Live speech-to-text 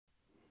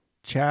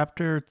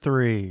Chapter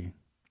 3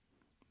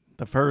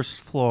 The First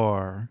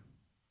Floor.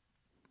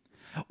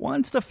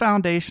 Once the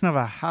foundation of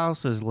a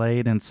house is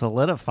laid and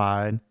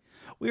solidified,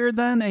 we are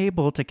then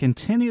able to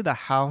continue the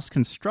house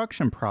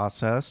construction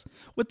process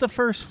with the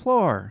first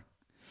floor.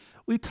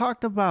 We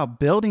talked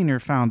about building your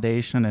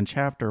foundation in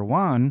Chapter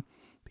 1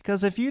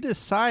 because if you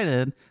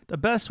decided the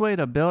best way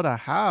to build a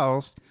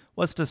house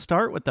was to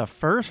start with the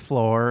first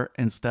floor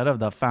instead of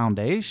the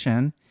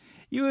foundation,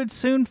 you would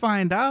soon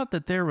find out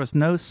that there was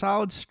no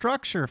solid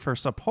structure for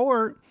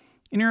support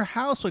and your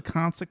house would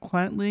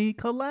consequently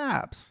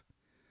collapse.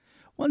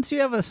 Once you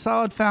have a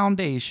solid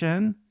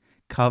foundation,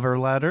 cover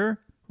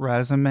letter,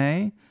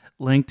 resume,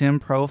 LinkedIn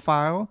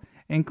profile,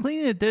 and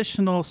clean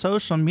additional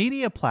social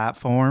media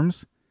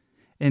platforms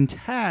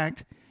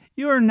intact,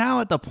 you are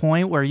now at the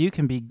point where you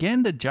can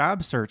begin the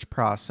job search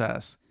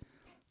process.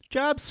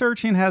 Job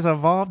searching has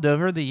evolved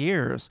over the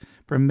years,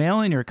 from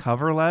mailing your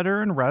cover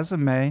letter and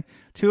resume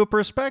to a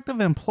prospective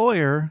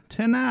employer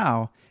to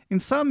now, in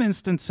some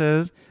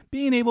instances,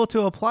 being able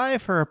to apply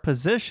for a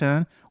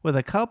position with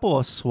a couple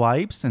of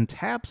swipes and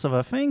taps of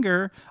a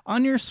finger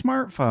on your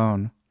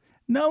smartphone.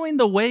 Knowing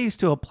the ways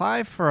to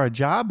apply for a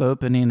job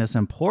opening is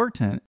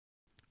important,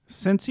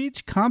 since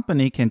each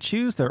company can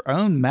choose their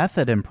own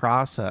method and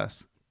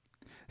process.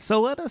 So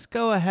let us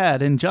go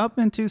ahead and jump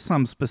into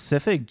some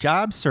specific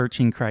job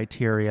searching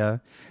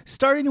criteria,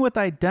 starting with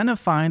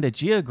identifying the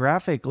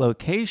geographic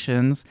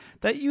locations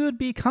that you would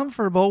be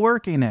comfortable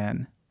working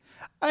in.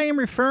 I am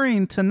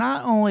referring to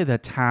not only the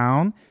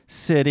town,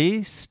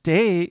 city,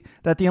 state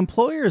that the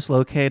employer is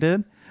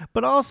located,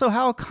 but also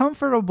how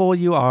comfortable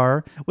you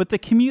are with the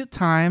commute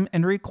time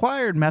and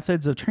required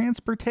methods of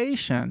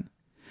transportation.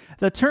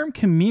 The term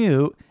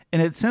commute, in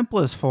its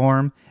simplest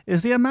form,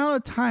 is the amount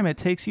of time it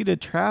takes you to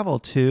travel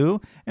to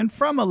and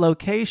from a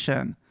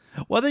location,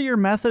 whether your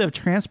method of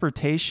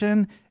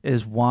transportation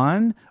is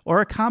one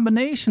or a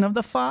combination of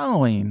the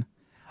following: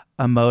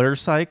 a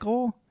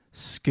motorcycle,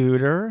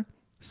 scooter,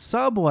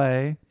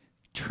 subway,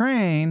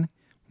 train,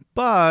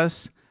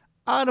 bus,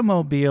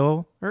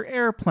 automobile, or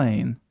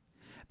airplane.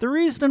 The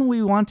reason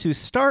we want to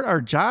start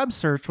our job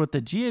search with the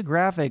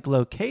geographic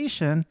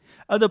location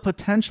of the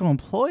potential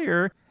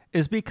employer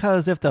is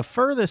because if the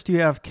furthest you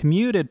have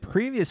commuted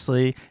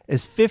previously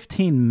is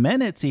 15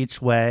 minutes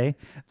each way,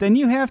 then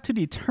you have to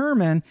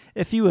determine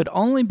if you would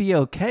only be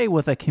okay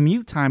with a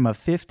commute time of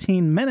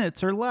 15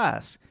 minutes or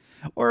less,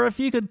 or if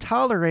you could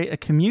tolerate a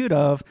commute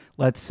of,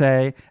 let's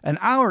say, an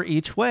hour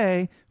each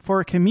way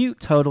for a commute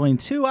totaling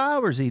 2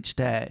 hours each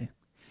day.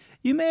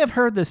 You may have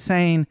heard the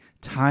saying,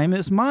 time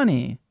is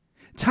money.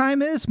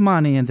 Time is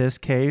money in this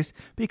case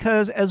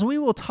because, as we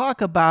will talk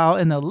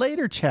about in a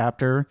later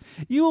chapter,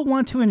 you will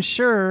want to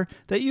ensure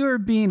that you are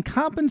being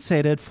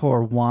compensated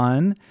for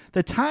 1,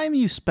 the time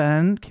you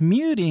spend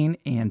commuting,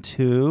 and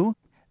 2,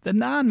 the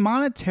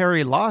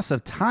non-monetary loss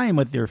of time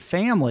with your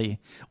family,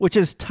 which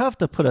is tough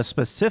to put a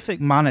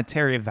specific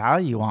monetary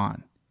value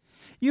on.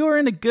 You are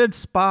in a good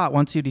spot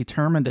once you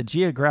determine the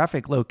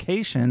geographic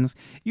locations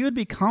you would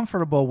be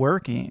comfortable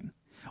working.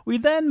 We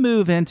then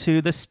move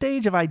into the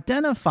stage of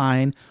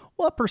identifying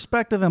what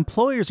prospective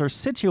employers are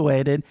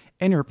situated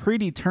in your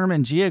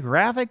predetermined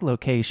geographic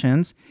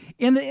locations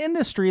in the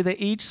industry they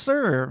each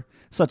serve,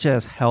 such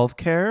as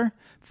healthcare,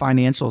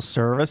 financial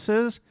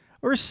services,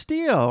 or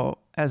steel,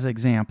 as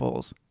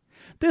examples.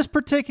 This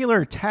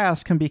particular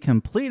task can be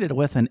completed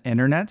with an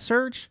internet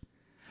search.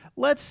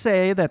 Let's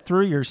say that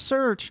through your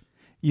search,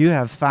 you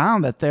have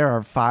found that there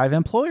are 5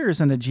 employers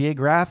in the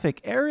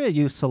geographic area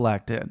you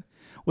selected,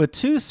 with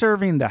 2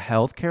 serving the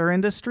healthcare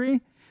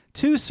industry,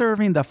 2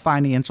 serving the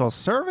financial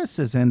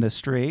services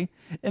industry,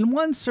 and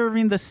 1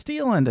 serving the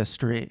steel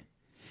industry.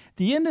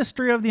 The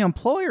industry of the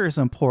employer is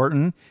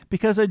important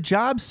because a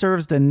job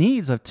serves the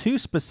needs of 2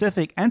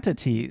 specific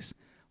entities.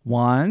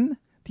 1,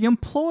 the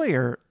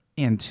employer,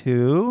 and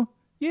 2,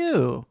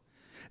 you.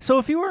 So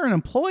if you are an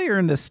employer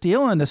in the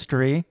steel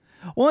industry,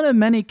 one of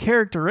many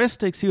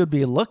characteristics you would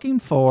be looking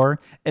for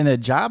in a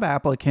job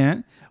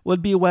applicant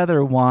would be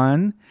whether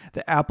 1,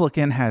 the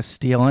applicant has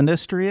steel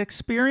industry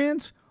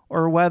experience,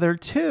 or whether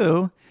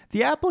 2,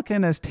 the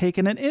applicant has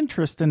taken an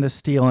interest in the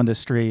steel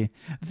industry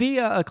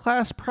via a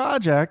class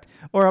project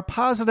or a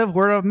positive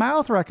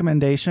word-of-mouth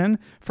recommendation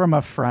from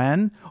a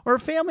friend or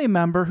family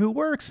member who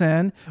works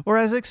in or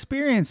has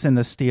experience in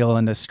the steel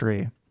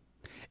industry.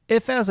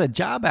 If as a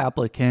job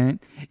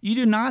applicant, you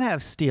do not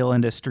have steel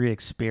industry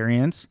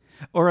experience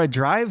or a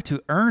drive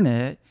to earn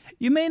it,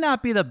 you may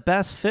not be the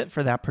best fit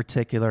for that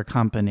particular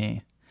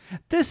company.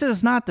 This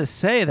is not to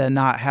say that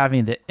not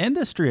having the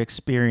industry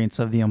experience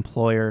of the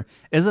employer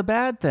is a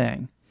bad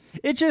thing.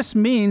 It just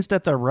means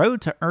that the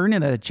road to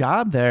earning a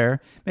job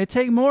there may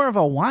take more of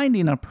a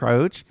winding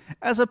approach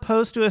as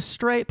opposed to a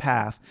straight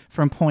path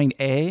from point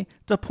A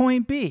to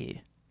point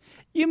B.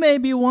 You may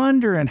be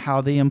wondering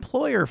how the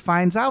employer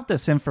finds out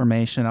this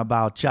information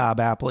about job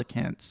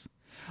applicants.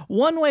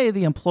 One way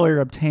the employer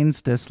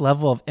obtains this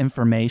level of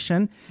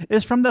information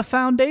is from the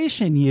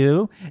foundation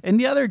you and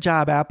the other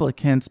job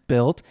applicants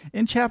built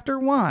in Chapter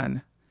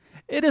 1.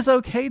 It is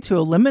okay to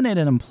eliminate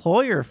an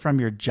employer from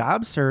your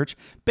job search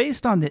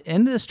based on the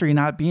industry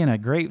not being a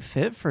great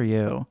fit for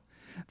you.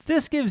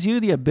 This gives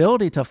you the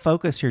ability to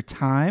focus your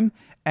time,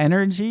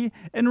 energy,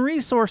 and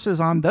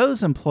resources on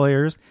those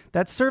employers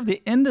that serve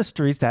the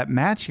industries that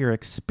match your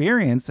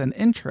experience and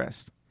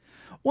interests.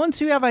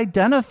 Once you have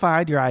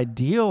identified your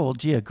ideal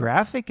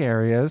geographic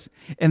areas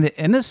in the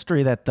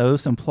industry that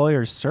those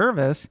employers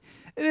service,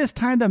 it is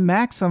time to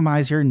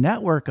maximize your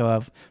network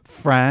of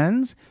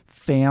friends,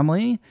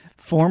 family,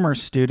 former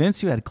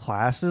students you had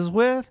classes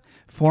with,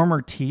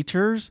 former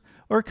teachers,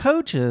 or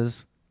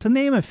coaches, to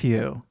name a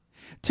few,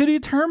 to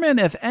determine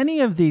if any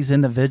of these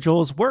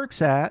individuals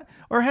works at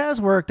or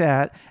has worked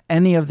at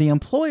any of the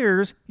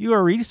employers you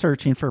are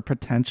researching for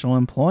potential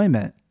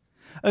employment.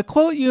 A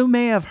quote you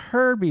may have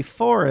heard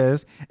before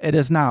is, "It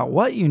is not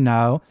what you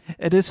know,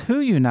 it is who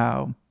you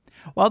know."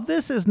 While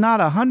this is not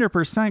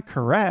 100%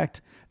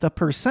 correct, the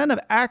percent of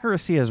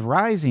accuracy is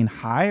rising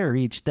higher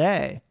each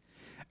day.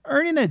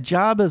 Earning a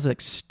job is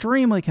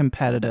extremely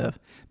competitive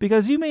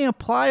because you may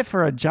apply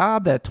for a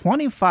job that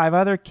 25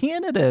 other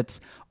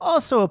candidates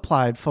also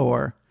applied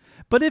for.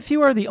 But if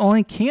you are the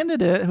only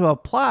candidate who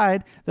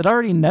applied that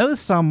already knows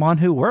someone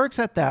who works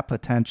at that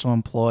potential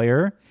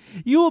employer,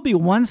 you will be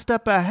one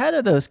step ahead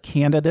of those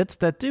candidates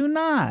that do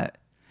not.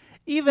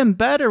 Even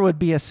better would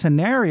be a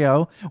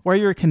scenario where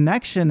your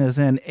connection is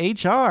in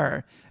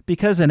HR,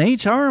 because an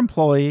HR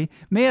employee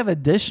may have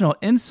additional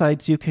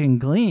insights you can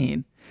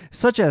glean,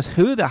 such as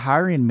who the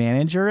hiring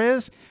manager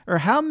is or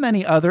how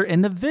many other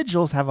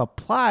individuals have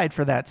applied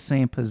for that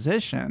same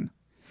position.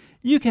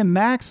 You can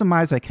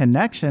maximize a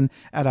connection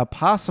at a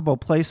possible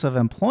place of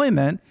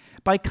employment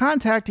by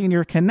contacting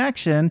your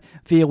connection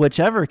via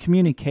whichever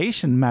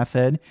communication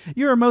method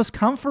you are most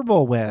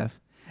comfortable with,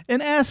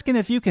 and asking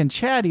if you can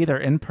chat either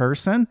in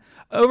person,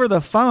 over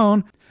the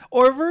phone,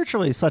 or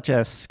virtually, such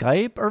as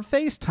Skype or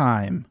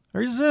FaceTime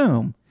or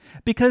Zoom,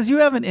 because you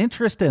have an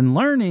interest in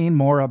learning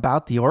more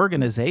about the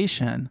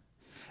organization.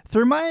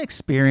 Through my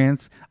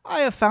experience, I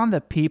have found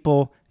that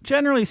people,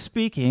 generally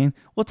speaking,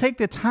 will take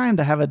the time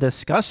to have a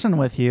discussion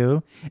with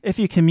you if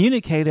you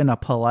communicate in a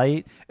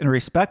polite and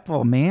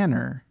respectful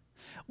manner.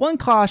 One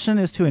caution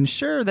is to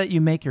ensure that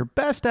you make your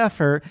best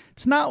effort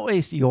to not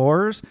waste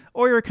yours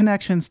or your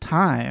connection's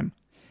time.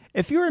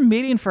 If you are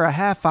meeting for a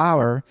half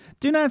hour,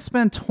 do not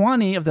spend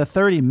 20 of the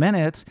 30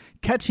 minutes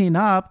catching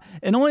up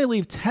and only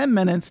leave 10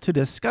 minutes to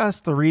discuss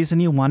the reason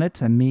you wanted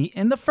to meet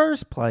in the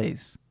first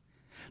place.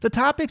 The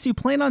topics you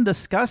plan on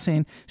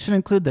discussing should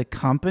include the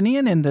company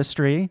and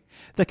industry,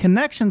 the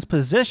connection's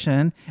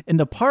position and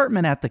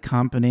department at the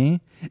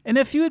company, and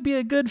if you would be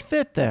a good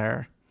fit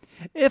there.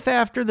 If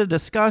after the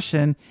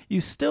discussion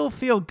you still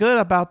feel good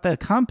about the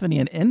company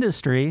and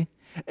industry,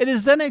 it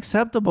is then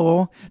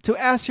acceptable to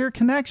ask your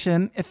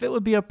connection if it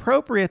would be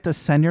appropriate to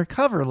send your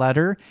cover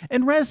letter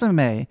and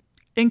resume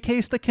in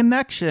case the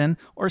connection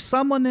or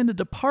someone in the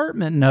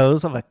department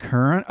knows of a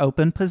current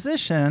open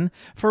position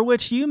for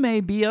which you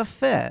may be a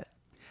fit.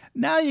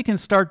 Now you can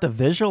start to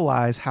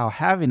visualize how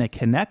having a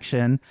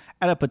connection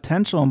at a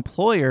potential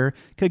employer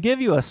could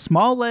give you a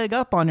small leg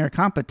up on your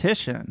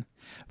competition.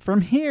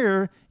 From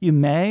here, you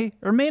may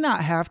or may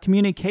not have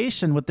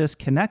communication with this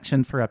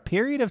connection for a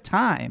period of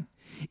time.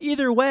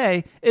 Either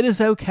way, it is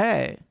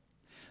okay.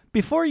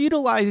 Before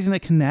utilizing a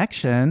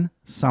connection,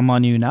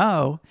 someone you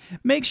know,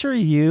 make sure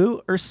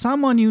you or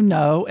someone you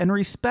know and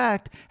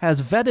respect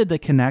has vetted the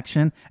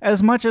connection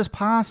as much as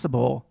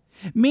possible.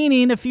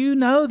 Meaning, if you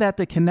know that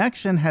the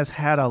connection has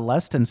had a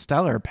less than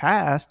stellar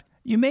past,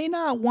 you may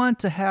not want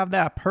to have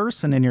that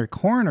person in your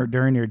corner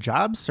during your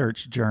job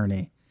search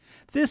journey.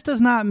 This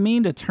does not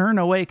mean to turn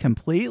away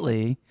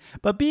completely,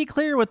 but be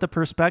clear with the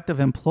prospective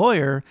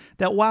employer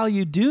that while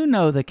you do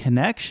know the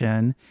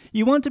connection,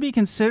 you want to be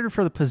considered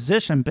for the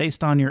position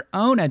based on your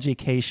own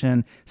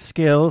education,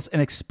 skills,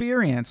 and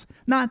experience,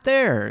 not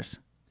theirs.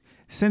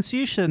 Since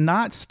you should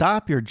not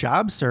stop your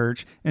job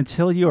search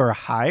until you are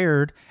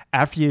hired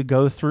after you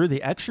go through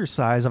the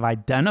exercise of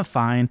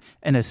identifying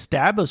and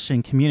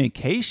establishing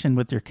communication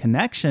with your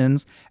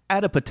connections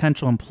at a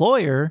potential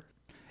employer,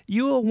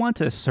 you will want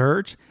to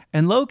search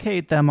and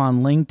locate them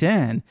on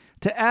LinkedIn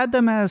to add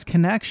them as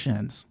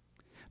connections.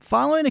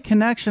 Following a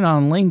connection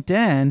on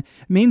LinkedIn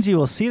means you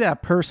will see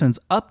that person's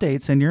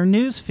updates in your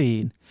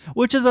newsfeed,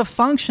 which is a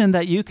function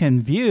that you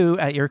can view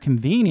at your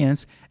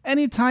convenience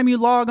anytime you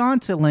log on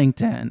to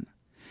LinkedIn.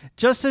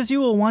 Just as you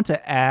will want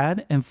to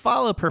add and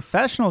follow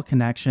professional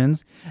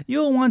connections, you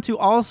will want to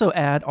also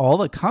add all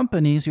the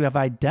companies you have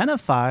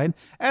identified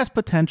as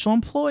potential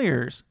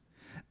employers.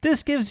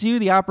 This gives you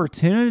the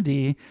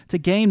opportunity to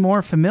gain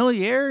more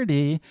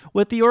familiarity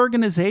with the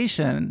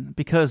organization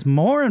because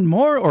more and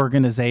more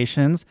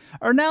organizations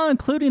are now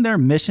including their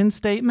mission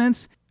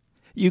statements.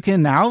 You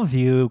can now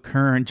view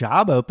current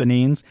job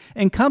openings,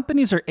 and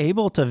companies are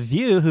able to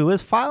view who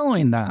is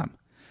following them.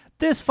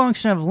 This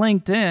function of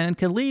LinkedIn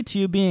could lead to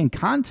you being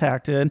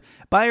contacted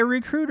by a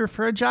recruiter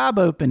for a job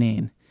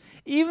opening.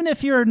 Even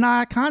if you are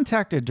not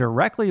contacted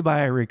directly by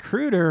a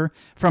recruiter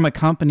from a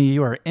company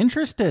you are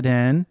interested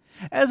in,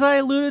 as I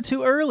alluded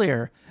to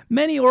earlier,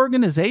 Many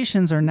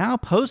organizations are now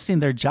posting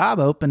their job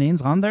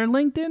openings on their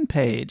LinkedIn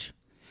page.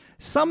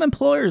 Some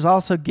employers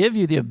also give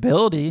you the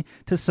ability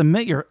to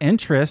submit your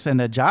interest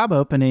in a job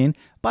opening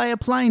by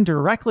applying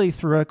directly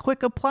through a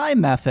quick apply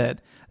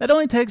method that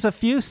only takes a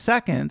few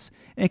seconds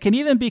and can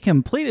even be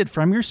completed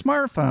from your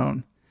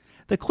smartphone.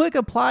 The quick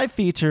apply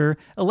feature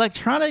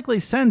electronically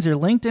sends your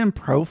LinkedIn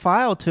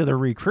profile to the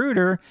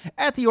recruiter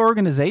at the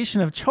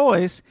organization of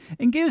choice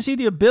and gives you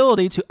the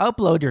ability to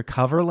upload your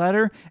cover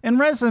letter and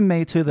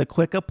resume to the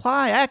quick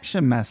apply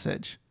action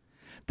message.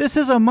 This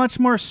is a much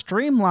more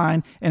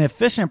streamlined and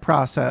efficient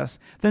process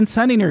than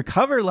sending your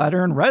cover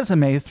letter and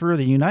resume through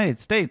the United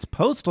States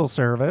Postal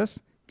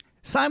Service.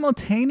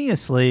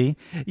 Simultaneously,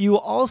 you will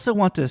also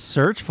want to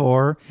search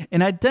for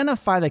and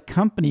identify the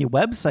company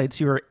websites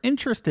you are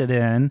interested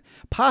in,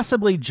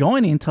 possibly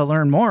joining to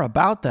learn more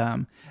about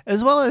them,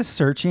 as well as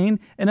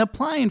searching and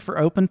applying for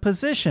open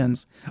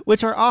positions,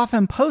 which are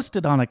often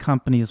posted on a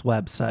company's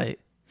website.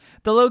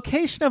 The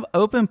location of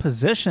open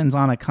positions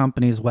on a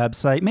company's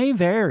website may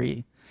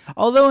vary,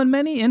 although in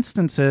many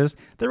instances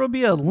there will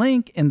be a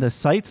link in the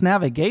site's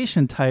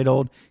navigation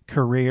titled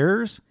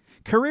Careers,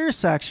 Career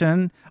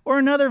section, or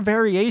another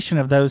variation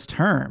of those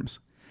terms.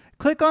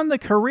 Click on the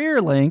career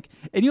link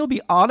and you'll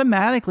be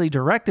automatically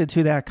directed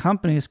to that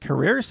company's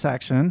career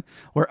section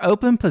where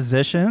open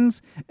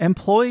positions,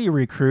 employee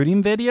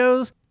recruiting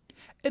videos,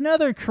 and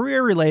other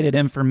career-related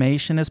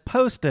information is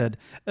posted,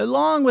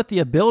 along with the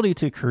ability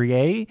to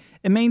create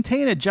and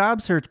maintain a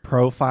job search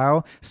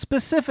profile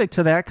specific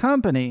to that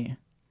company.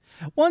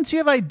 Once you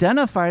have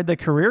identified the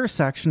career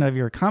section of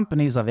your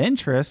companies of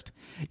interest,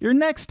 your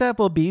next step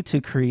will be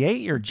to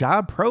create your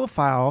job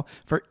profile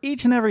for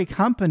each and every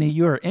company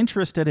you are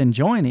interested in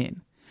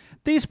joining.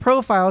 These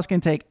profiles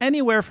can take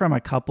anywhere from a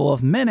couple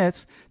of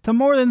minutes to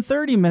more than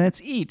 30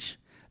 minutes each,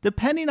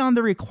 depending on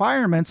the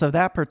requirements of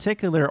that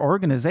particular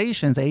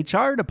organization's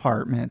HR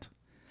department.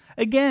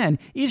 Again,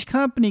 each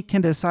company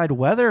can decide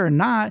whether or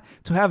not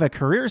to have a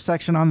career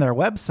section on their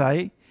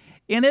website,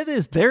 and it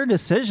is their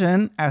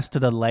decision as to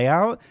the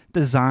layout,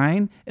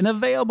 design, and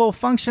available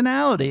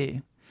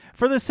functionality.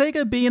 For the sake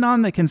of being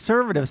on the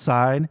conservative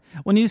side,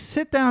 when you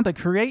sit down to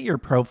create your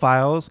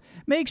profiles,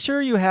 make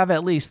sure you have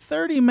at least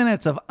 30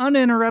 minutes of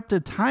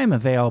uninterrupted time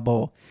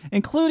available,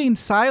 including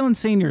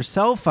silencing your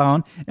cell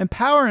phone and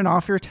powering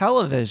off your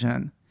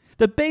television.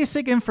 The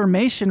basic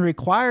information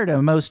required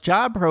of most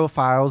job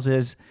profiles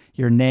is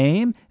your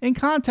name and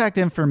contact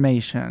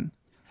information.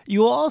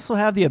 You will also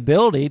have the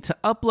ability to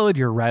upload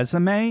your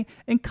resume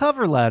and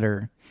cover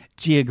letter,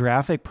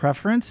 geographic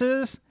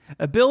preferences,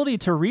 ability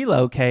to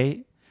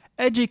relocate,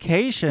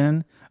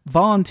 education,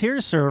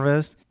 volunteer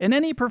service, and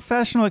any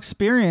professional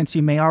experience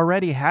you may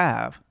already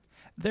have.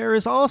 There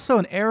is also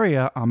an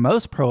area on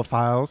most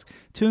profiles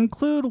to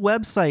include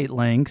website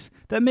links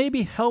that may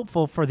be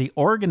helpful for the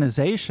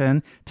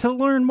organization to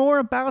learn more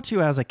about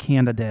you as a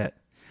candidate.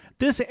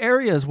 This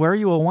area is where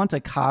you will want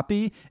to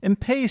copy and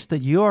paste the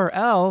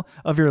URL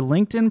of your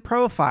LinkedIn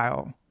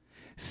profile.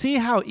 See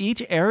how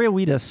each area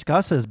we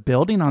discuss is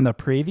building on the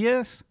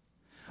previous?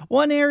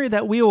 One area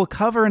that we will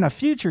cover in a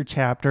future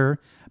chapter,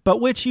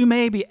 but which you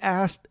may be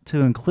asked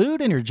to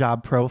include in your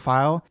job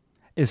profile,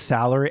 is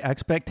salary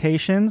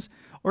expectations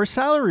or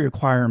salary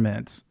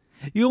requirements.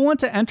 You'll want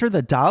to enter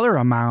the dollar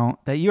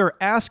amount that you are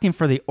asking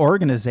for the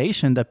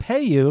organization to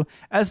pay you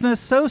as an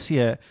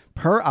associate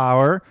per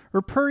hour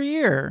or per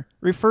year,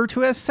 referred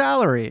to as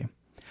salary.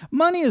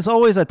 Money is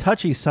always a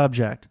touchy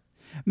subject.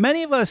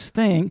 Many of us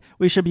think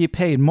we should be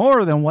paid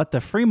more than what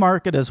the free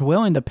market is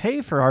willing to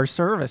pay for our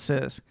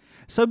services.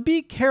 So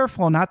be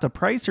careful not to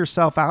price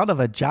yourself out of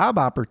a job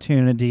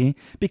opportunity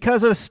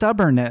because of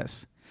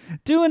stubbornness.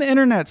 Do an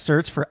internet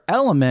search for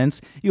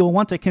elements you will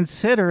want to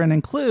consider and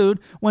include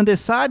when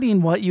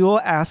deciding what you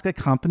will ask a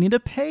company to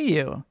pay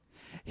you.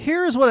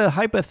 Here's what a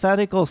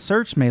hypothetical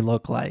search may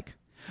look like.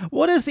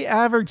 What is the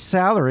average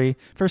salary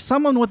for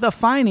someone with a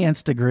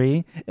finance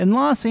degree in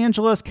Los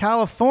Angeles,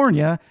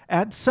 California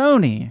at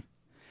Sony?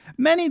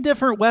 Many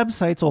different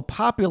websites will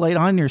populate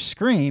on your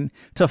screen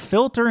to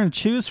filter and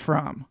choose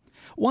from.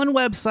 One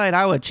website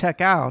I would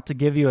check out to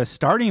give you a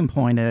starting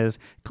point is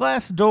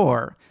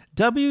Glassdoor,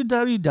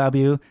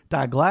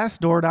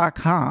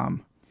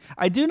 www.glassdoor.com.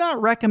 I do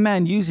not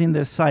recommend using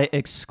this site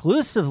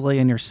exclusively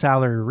in your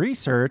salary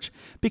research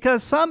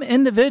because some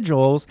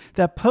individuals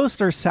that post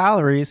their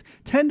salaries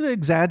tend to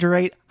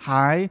exaggerate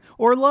high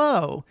or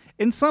low,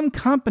 and some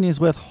companies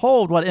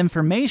withhold what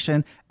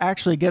information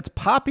actually gets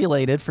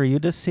populated for you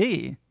to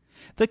see.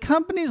 The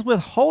company's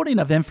withholding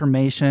of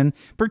information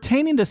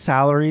pertaining to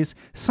salaries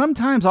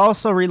sometimes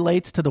also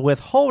relates to the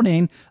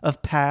withholding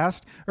of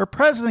past or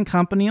present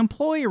company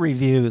employee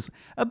reviews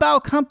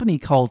about company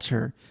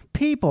culture,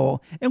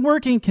 people, and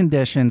working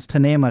conditions, to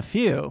name a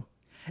few.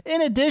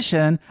 In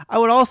addition, I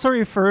would also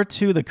refer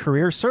to the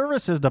Career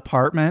Services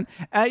Department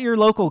at your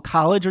local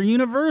college or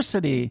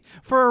university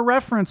for a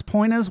reference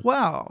point as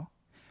well.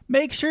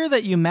 Make sure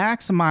that you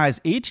maximize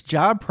each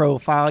job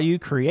profile you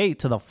create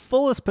to the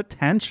fullest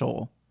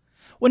potential.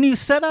 When you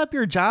set up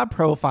your job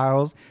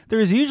profiles,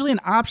 there is usually an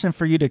option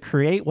for you to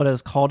create what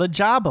is called a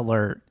job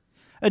alert.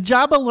 A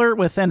job alert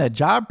within a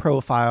job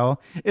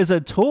profile is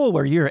a tool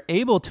where you're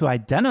able to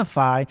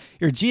identify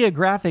your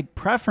geographic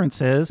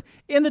preferences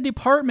in the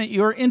department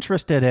you're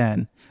interested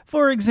in.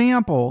 For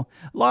example,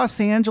 Los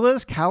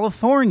Angeles,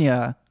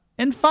 California,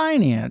 and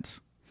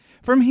finance.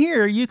 From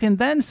here, you can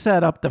then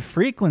set up the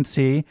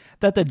frequency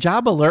that the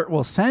job alert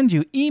will send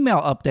you email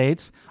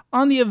updates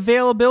on the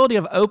availability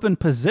of open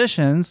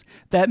positions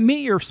that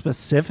meet your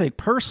specific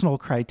personal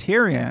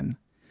criterion.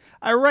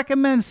 I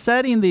recommend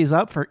setting these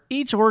up for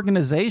each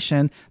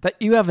organization that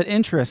you have an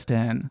interest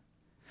in.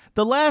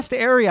 The last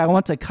area I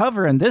want to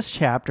cover in this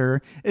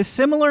chapter is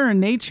similar in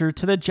nature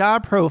to the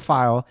job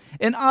profile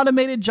and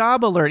automated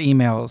job alert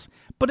emails,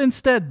 but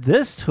instead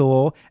this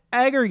tool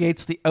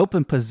aggregates the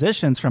open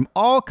positions from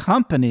all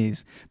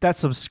companies that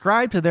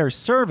subscribe to their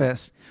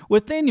service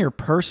within your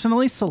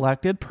personally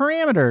selected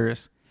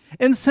parameters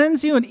and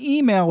sends you an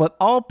email with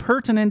all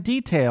pertinent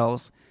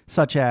details,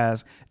 such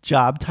as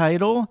job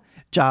title,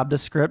 job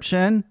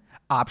description,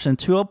 option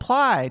to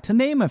apply, to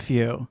name a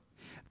few.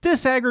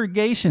 This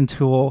aggregation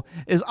tool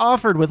is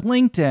offered with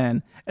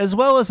LinkedIn, as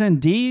well as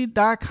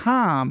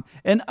Indeed.com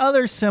and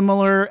other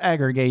similar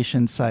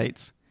aggregation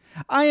sites.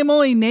 I am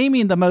only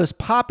naming the most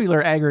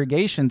popular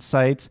aggregation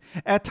sites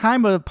at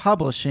time of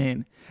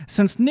publishing,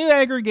 since new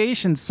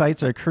aggregation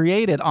sites are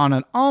created on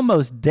an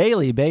almost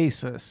daily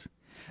basis.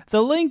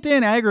 The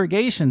LinkedIn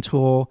aggregation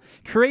tool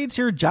creates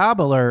your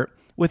job alert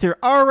with your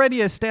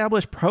already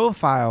established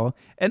profile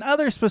and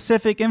other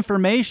specific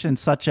information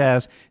such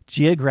as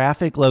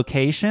geographic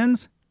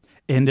locations,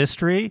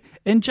 industry,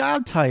 and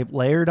job type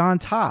layered on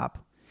top.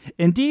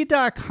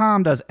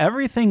 Indeed.com does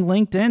everything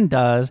LinkedIn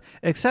does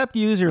except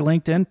use your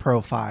LinkedIn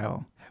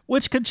profile,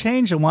 which could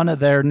change in one of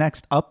their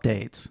next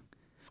updates.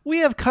 We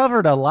have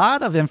covered a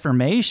lot of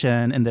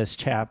information in this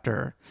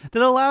chapter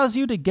that allows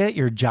you to get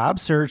your job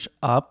search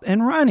up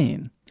and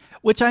running,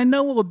 which I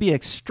know will be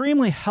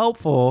extremely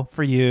helpful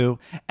for you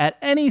at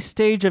any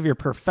stage of your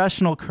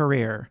professional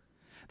career.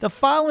 The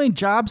following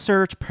job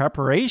search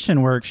preparation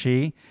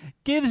worksheet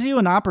gives you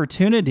an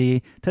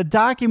opportunity to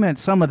document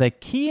some of the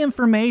key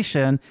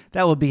information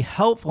that will be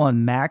helpful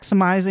in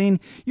maximizing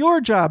your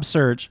job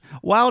search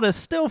while it is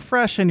still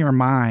fresh in your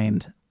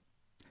mind.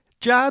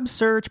 Job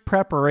search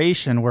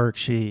preparation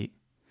worksheet.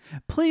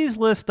 Please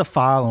list the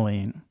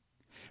following: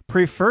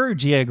 preferred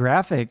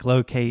geographic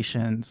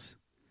locations,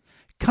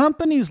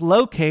 companies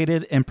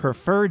located in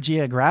preferred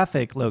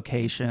geographic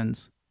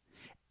locations,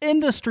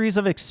 industries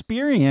of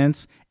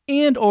experience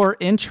and or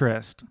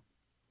interest,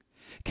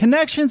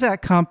 connections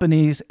at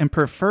companies in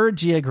preferred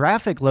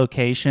geographic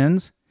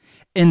locations,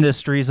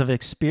 industries of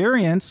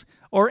experience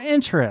or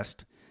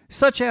interest,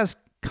 such as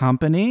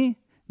company,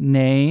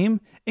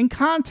 name, and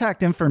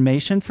contact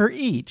information for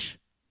each.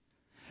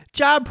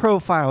 Job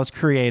profiles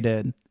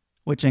created,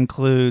 which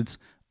includes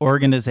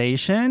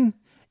organization,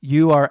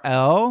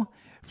 URL,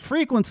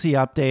 frequency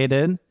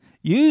updated,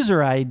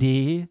 user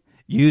ID,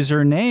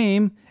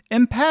 username,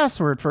 and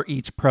password for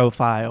each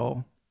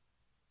profile.